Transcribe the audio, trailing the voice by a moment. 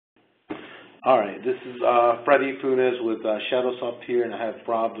All right, this is Freddie Funes with Shadowsoft here, and I have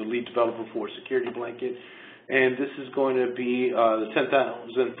Rob, the lead developer for SecurityBlanket. And this is going to be the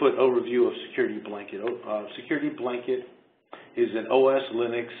 10,000-foot overview of SecurityBlanket. SecurityBlanket is an OS,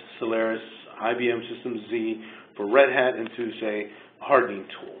 Linux, Solaris, IBM System Z for Red Hat and SUSE hardening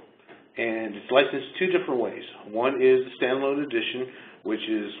tool. And it's licensed two different ways. One is the standalone edition, which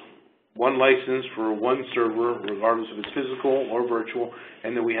is one license for one server, regardless if it's physical or virtual,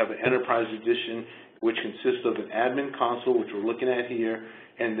 and then we have an enterprise edition, which consists of an admin console, which we're looking at here,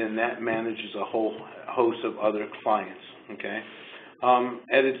 and then that manages a whole host of other clients, okay?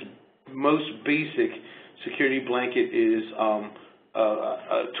 At its most basic, SecurityBlanket is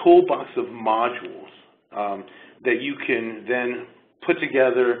a toolbox of modules that you can then put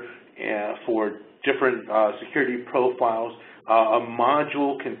together for different security profiles. A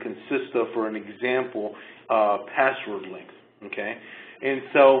module can consist of, for an example, password length, okay? And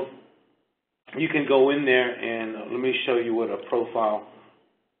so you can go in there and let me show you what a profile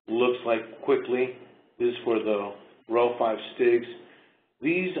looks like quickly. This is for the RHEL 5 STIGs.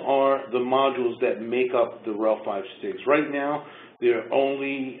 These are the modules that make up the RHEL 5 STIGs. Right now, they're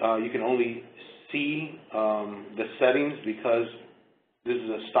only you can only see the settings because this is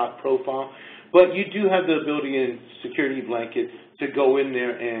a stock profile. But you do have the ability in SecurityBlanket to go in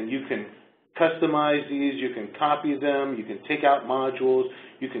there and you can customize these, you can copy them, you can take out modules,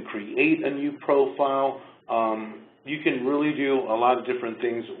 you can create a new profile. You can really do a lot of different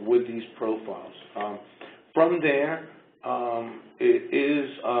things with these profiles. From there,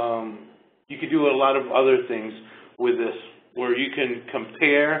 you can do a lot of other things with this, where you can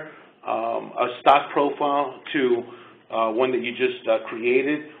compare a stock profile to one that you just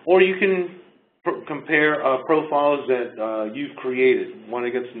created, or you can compare profiles that you've created, one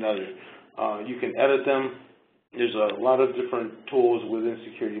against another. You can edit them. There's a lot of different tools within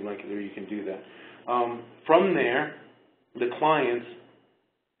SecurityBlanket where you can do that. From there, the clients,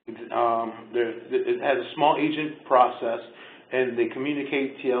 it has a small agent process, and they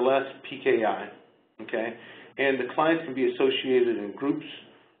communicate TLS, PKI, okay? And the clients can be associated in groups.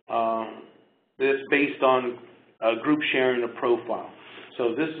 That's based on group sharing a profile.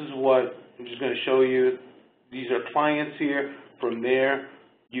 So this is what I'm just going to show you. These are clients here. From there,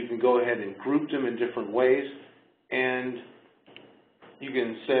 you can go ahead and group them in different ways. And you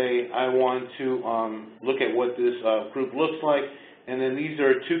can say, I want to look at what this group looks like. And then these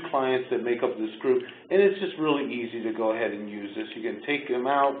are two clients that make up this group. And it's just really easy to go ahead and use this. You can take them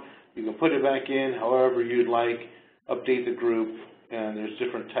out. You can put it back in however you'd like, update the group, and there's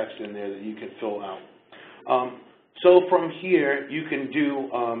different text in there that you can fill out. So from here, you can do,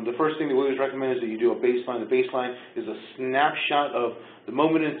 the first thing that we always recommend is that you do a baseline. The baseline is a snapshot of the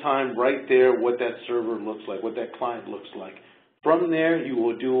moment in time right there, what that server looks like, what that client looks like. From there, you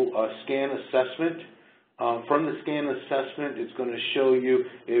will do a scan assessment. From the scan assessment, it's going to show you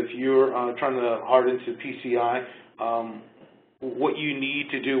if you're trying to harden to PCI, what you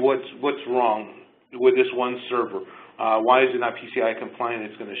need to do, what's wrong with this one server. Why is it not PCI compliant?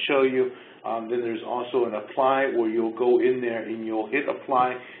 It's going to show you. Then there's also an apply where you'll go in there and you'll hit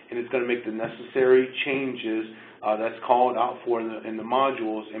apply, and it's going to make the necessary changes that's called out for in the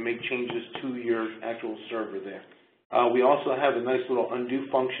modules and make changes to your actual server there. We also have a nice little undo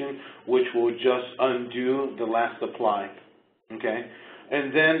function which will just undo the last apply, okay?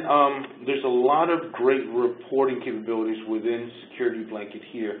 And then there's a lot of great reporting capabilities within SecurityBlanket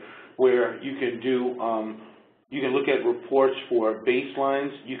here where you can do you can look at reports for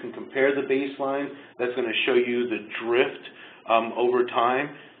baselines. You can compare the baselines. That's going to show you the drift over time.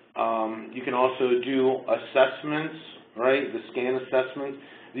 You can also do assessments, right, the scan assessments.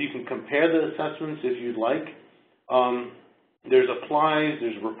 You can compare the assessments if you'd like. There's applies.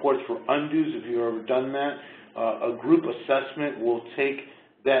 There's reports for undos if you've ever done that. A group assessment will take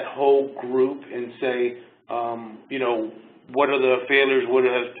that whole group and say, you know, what are the failures, what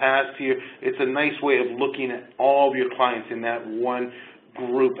has passed here. It's a nice way of looking at all of your clients in that one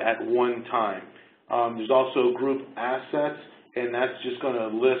group at one time. There's also group assets, and that's just going to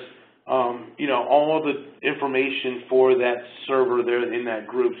list, you know, all the information for that server there in that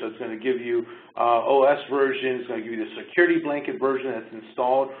group. So it's going to give you OS version, it's going to give you the SecurityBlanket version that's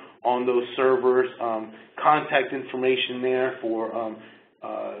installed on those servers, contact information there for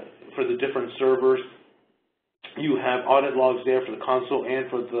the different servers. You have audit logs there for the console and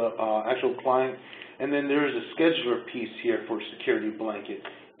for the actual client. And then there's a scheduler piece here for SecurityBlanket.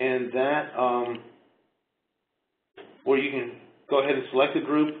 And that, where you can go ahead and select a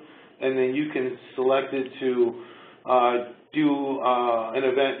group, and then you can select it to do an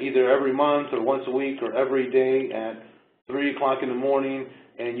event either every month or once a week or every day at 3 o'clock in the morning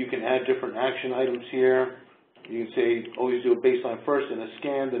and you can add different action items here. You can say always do a baseline first, then a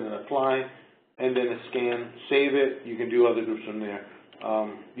scan, then an apply, and then a scan. Save it. You can do other groups from there.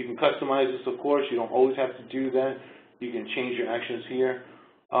 You can customize this, of course. You don't always have to do that. You can change your actions here.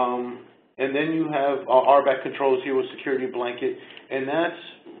 And then you have RBAC controls here with SecurityBlanket, and that's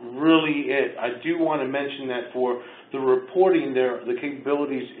really it. I do want to mention that for the reporting there, the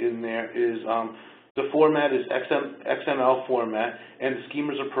capabilities in there is the format is XML format, and the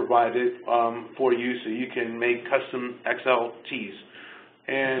schemas are provided for you so you can make custom XLTs.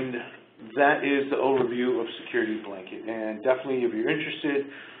 And that is the overview of SecurityBlanket. And definitely, if you're interested,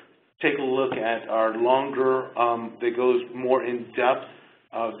 take a look at our longer, that goes more in-depth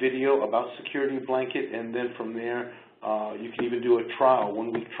video about SecurityBlanket, and then from there, you can even do a trial,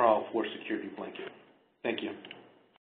 one-week trial for SecurityBlanket. Thank you.